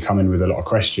said, we come in with a lot of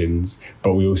questions,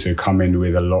 but we also come in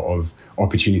with a lot of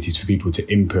opportunities for people to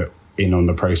input in on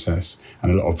the process,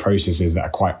 and a lot of processes that are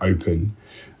quite open.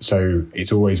 So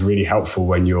it's always really helpful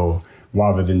when you're,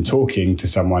 rather than talking to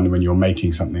someone when you're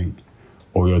making something,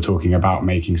 or you're talking about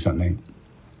making something,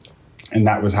 And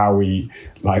that's how we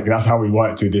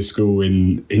worked with this school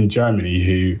in Germany,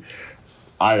 who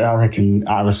I reckon,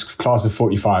 out of a class of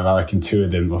 45, I reckon 2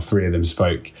 of them or 3 of them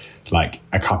spoke like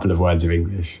a couple of words of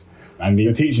English. And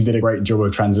the teacher did a great job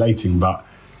of translating, but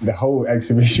the whole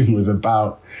exhibition was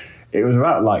about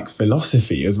like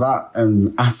philosophy. It was about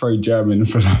Afro-German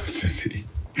philosophy.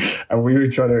 And we were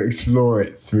trying to explore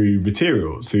it through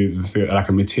materials, through like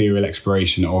a material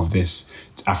exploration of this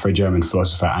Afro-German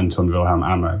philosopher, Anton Wilhelm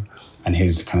Amo, and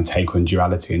his kind of take on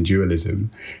duality and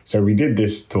dualism. So we did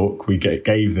this talk. We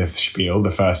gave the spiel, the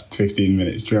first 15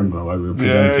 minutes, do you remember, where we were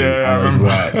presenting Amo's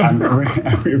work. And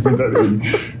we were presenting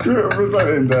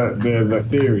the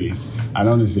theories. And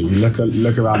honestly, we look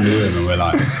around the room and we're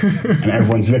like, and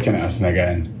everyone's looking at us and they're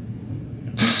going,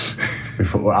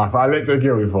 I looked at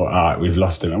Gil, we thought, all right, we've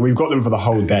lost them. And we've got them for the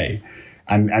whole day.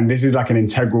 And this is like an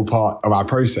integral part of our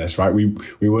process, right?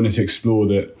 We wanted to explore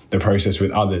the process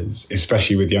with others,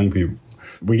 especially with young people.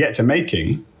 We get to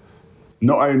making,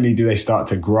 not only do they start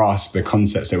to grasp the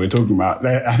concepts that we're talking about,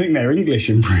 I think their English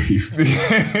improves.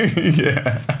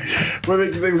 Yeah. Well,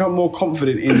 they become more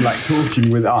confident in like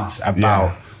talking with us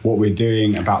about what we're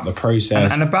doing, about the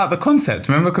process. And about the concept,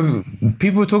 remember? Because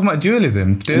people were talking about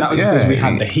dualism. And that was because we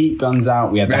had the heat guns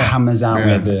out, we had the hammers out, we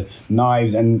had the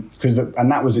knives, and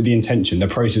that was the intention. The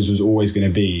process was always going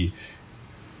to be,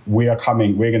 we're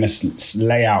going to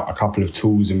lay out a couple of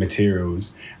tools and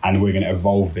materials, and we're going to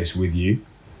evolve this with you.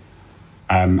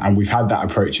 And we've had that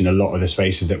approach in a lot of the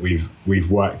spaces that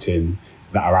we've worked in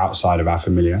that are outside of our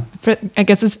familiar. I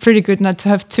guess it's pretty good not to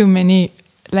have too many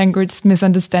language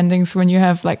misunderstandings when you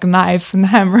have like knives and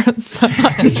hammers.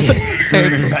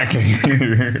 Exactly.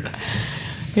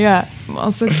 Yeah, I'm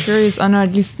also curious, or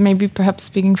at least maybe perhaps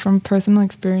speaking from personal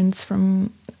experience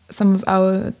from some of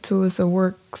our tours or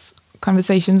works,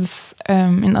 conversations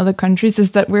in other countries,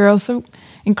 is that we're also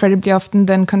incredibly often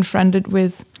then confronted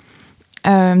with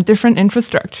different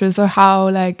infrastructures, or how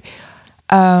like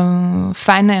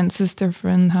finance is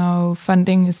different, how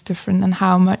funding is different, and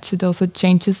how much it also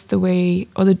changes the way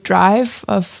or the drive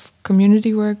of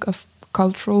community work, of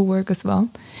cultural work as well.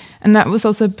 And that was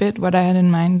also a bit what I had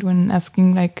in mind when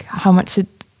asking like how much it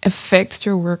affects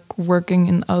your work working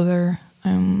in other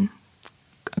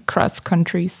across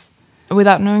countries.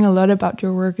 Without knowing a lot about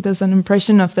your work, there's an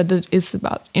impression of that it is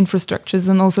about infrastructures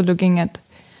and also looking at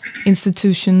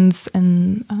institutions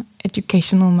and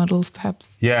educational models, perhaps.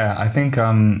 Yeah, I think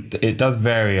it does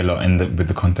vary a lot with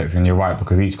the context, and you're right,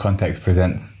 because each context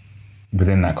presents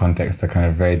within that context a kind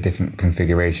of very different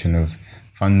configuration of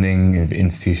funding, of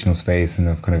institutional space, and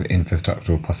of kind of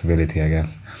infrastructural possibility, I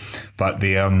guess. But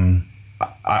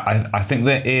I think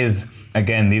there is,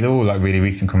 again, these are all like really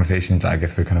recent conversations that I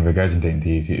guess we're kind of regurgitating to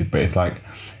use, but it's like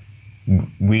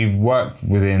we've worked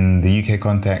within the UK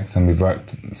context and we've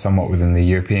worked somewhat within the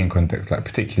European context, like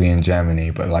particularly in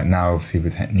Germany, but like now obviously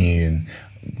with Het Nu and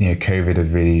COVID has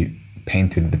really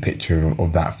painted the picture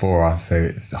of that for us, so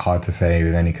it's hard to say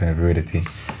with any kind of validity.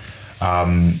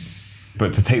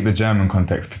 But to take the German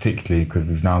context particularly, because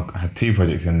we've now had 2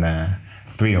 projects in there,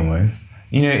 3 almost,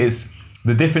 it's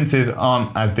the differences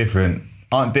aren't as different.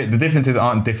 The differences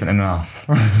aren't different enough.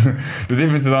 The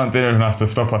differences aren't different enough to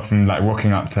stop us from like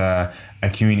walking up to a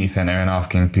community centre and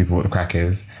asking people what the crack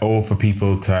is, or for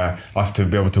us to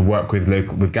be able to work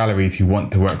with galleries who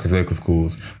want to work with local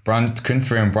schools.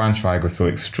 Künstler and Braunschweig were so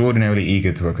extraordinarily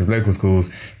eager to work with local schools.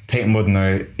 Tate Modern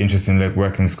are interested in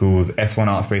working with schools. S1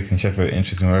 Art Space in Sheffield are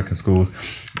interested in working with schools.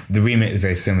 The remit is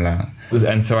very similar.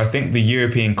 And so I think the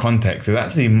European context is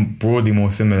actually broadly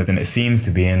more similar than it seems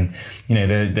to be. And,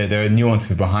 there are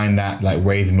nuances behind that, like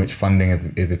ways in which funding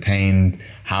is attained,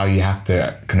 how you have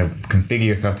to kind of configure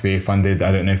yourself to be funded.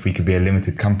 I don't know if we could be a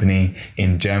limited company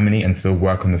in Germany and still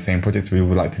work on the same projects we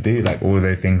would like to do. Like all of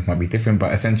those things might be different,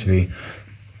 but essentially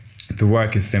the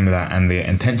work is similar and the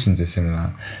intentions are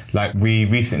similar. Like we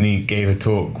recently gave a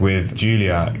talk with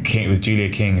Julia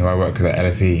King, who I work with at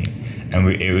LSE, and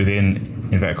it was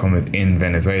in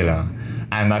Venezuela.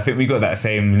 And I think we got that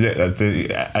same look,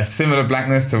 a similar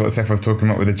blankness to what Seth was talking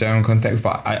about with the German context,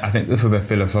 but I think this was a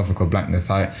philosophical blankness.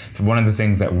 So one of the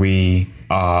things that we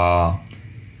are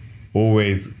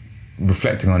always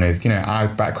reflecting on is, our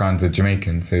backgrounds are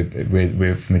Jamaican, so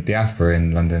we're from a diaspora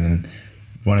in London, and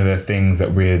one of the things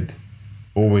that we'd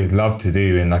always loved to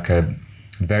do in like a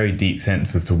very deep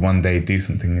sense was to one day do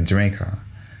something in Jamaica,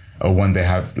 or one day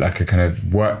have like a kind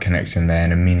of work connection there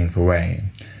in a meaningful way.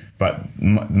 But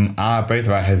both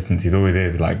of our hesitancies always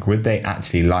is like, would they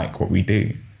actually like what we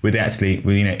do? Would they actually,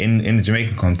 in the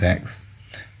Jamaican context,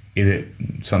 is it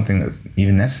something that's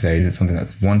even necessary? Is it something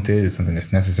that's wanted? Is it something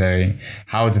that's necessary?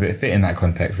 How does it fit in that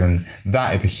context? And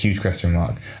that is a huge question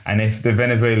mark. And if the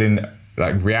Venezuelan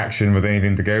like reaction was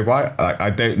anything to go by. Like, I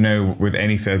don't know with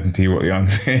any certainty what the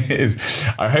answer is.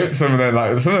 I hope some of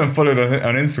them followed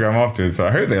on Instagram afterwards, so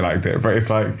I hope they liked it. But it's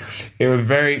like, it was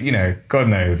very, you know, God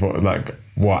knows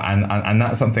what, and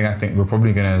that's something I think we're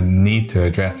probably going to need to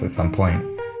address at some point.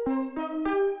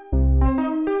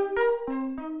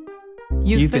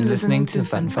 You've been listening to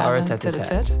Fanfare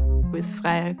Tetatet with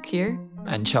Freya Kier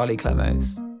and Charlie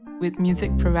Clemos, with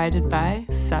music provided by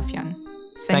Safyan.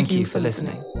 Thank you for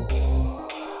listening.